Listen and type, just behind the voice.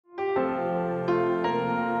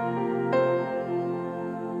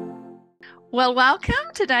Well, welcome.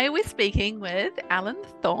 Today we're speaking with Alan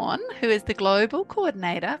Thorne, who is the Global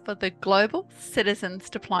Coordinator for the Global Citizens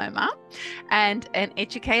Diploma and an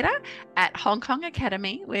educator at Hong Kong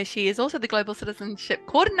Academy, where she is also the Global Citizenship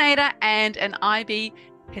Coordinator and an IB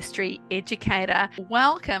History Educator.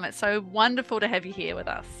 Welcome. It's so wonderful to have you here with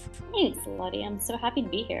us. Thanks, Lottie. I'm so happy to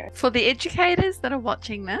be here. For the educators that are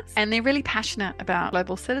watching this and they're really passionate about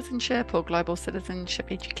global citizenship or global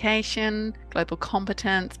citizenship education, global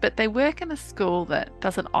competence, but they work in a school that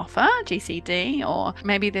doesn't offer GCD, or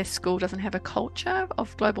maybe their school doesn't have a culture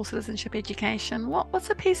of global citizenship education, what's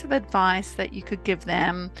a piece of advice that you could give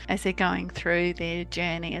them as they're going through their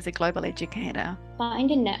journey as a global educator?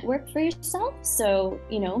 Find a network for yourself. So,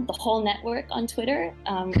 the whole network on Twitter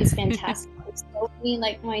is fantastic. There's so many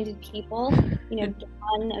like-minded people. Get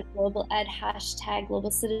on a global ed hashtag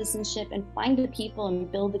global citizenship and find the people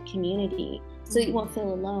and build a community so that you won't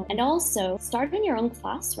feel alone. And also start in your own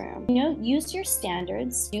classroom. Use your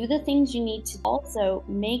standards, do the things you need to. Also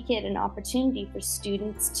make it an opportunity for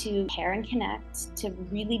students to pair and connect, to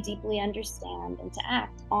really deeply understand and to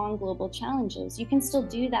act on global challenges. You can still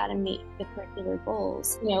do that and meet the curricular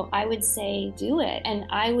goals. I would say do it. And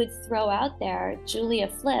I would throw out there Julia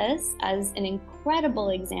Fliss as an incredible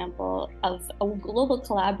example of a global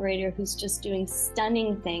collaborator who's just doing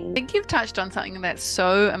stunning things. I think you've touched on something that's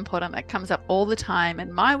so important that comes up all the time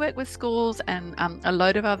in my work with schools and a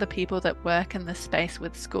load of other people that work in this space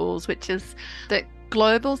with schools, which is that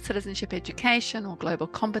global citizenship education or global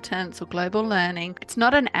competence or global learning, it's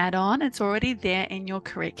not an add-on, it's already there in your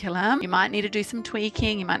curriculum. You might need to do some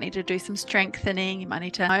tweaking, you might need to do some strengthening, you might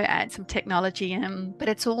need to add some technology in, but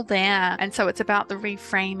it's all there. And so it's about the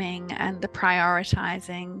reframing and the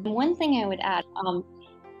prioritizing. One thing I would add,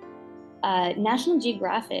 National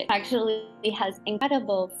Geographic actually has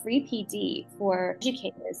incredible free PD for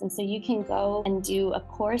educators. And so you can go and do a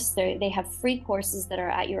course. They have free courses that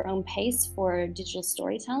are at your own pace for digital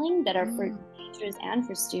storytelling that are for teachers and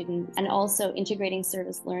for students, and also integrating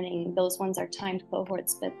service learning. Those ones are timed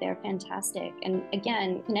cohorts, but they're fantastic. And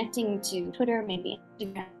again, connecting to Twitter, maybe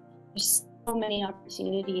Instagram, there's so many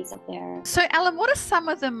opportunities up there. So Alan, what are some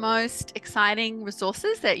of the most exciting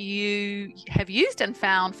resources that you have used and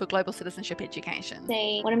found for global citizenship education?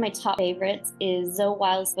 One of my top favorites is Zoe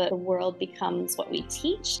Weil's book, The World Becomes What We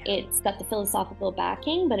Teach. It's got the philosophical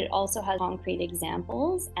backing, but it also has concrete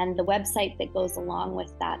examples. And the website that goes along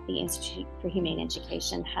with that, the Institute for Humane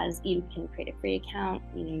Education, you can create a free account,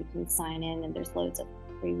 you can sign in, and there's loads of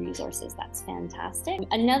free resources. That's fantastic.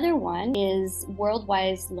 Another one is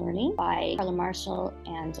Worldwise Learning by Carla Marshall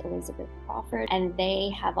and Elizabeth Crawford. And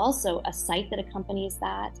they have also a site that accompanies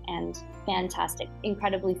that, and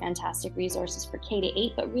incredibly fantastic resources for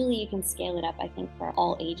K-8, but really you can scale it up, I think, for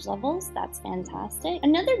all age levels. That's fantastic.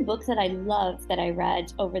 Another book that I love that I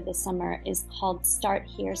read over the summer is called Start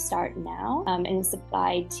Here, Start Now. And it's a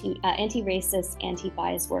guide to anti-racist,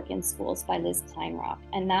 anti-bias work in schools by Liz Kleinrock.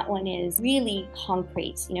 And that one is really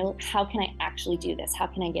concrete. How can I actually do this? How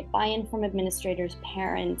can I get buy-in from administrators,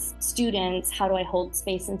 parents, students? How do I hold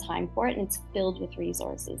space and time for it? And it's filled with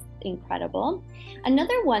resources. Incredible.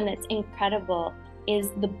 Another one that's incredible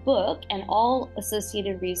is the book and all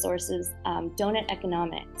associated resources, Doughnut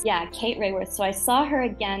Economics. Yeah, Kate Raworth. So I saw her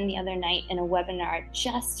again the other night in a webinar,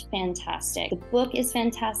 just fantastic. The book is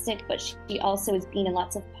fantastic, but she also has been in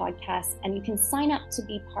lots of podcasts, and you can sign up to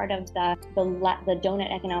be part of the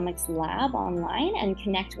Doughnut Economics Lab online and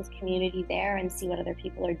connect with community there and see what other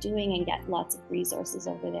people are doing and get lots of resources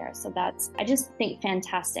over there. So that's, I just think,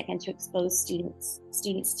 fantastic, and to expose students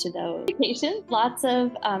to those. Lots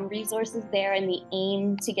of resources there, and the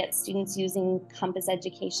aim to get students using Compass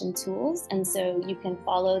education tools. And so you can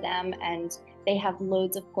follow them, and they have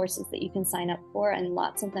loads of courses that you can sign up for, and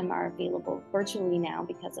lots of them are available virtually now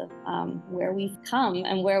because of where we've come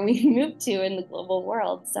and where we've moved to in the global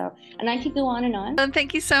world. So, and I could go on and on. And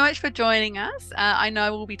thank you so much for joining us. I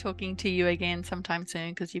know we'll be talking to you again sometime soon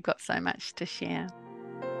because you've got so much to share.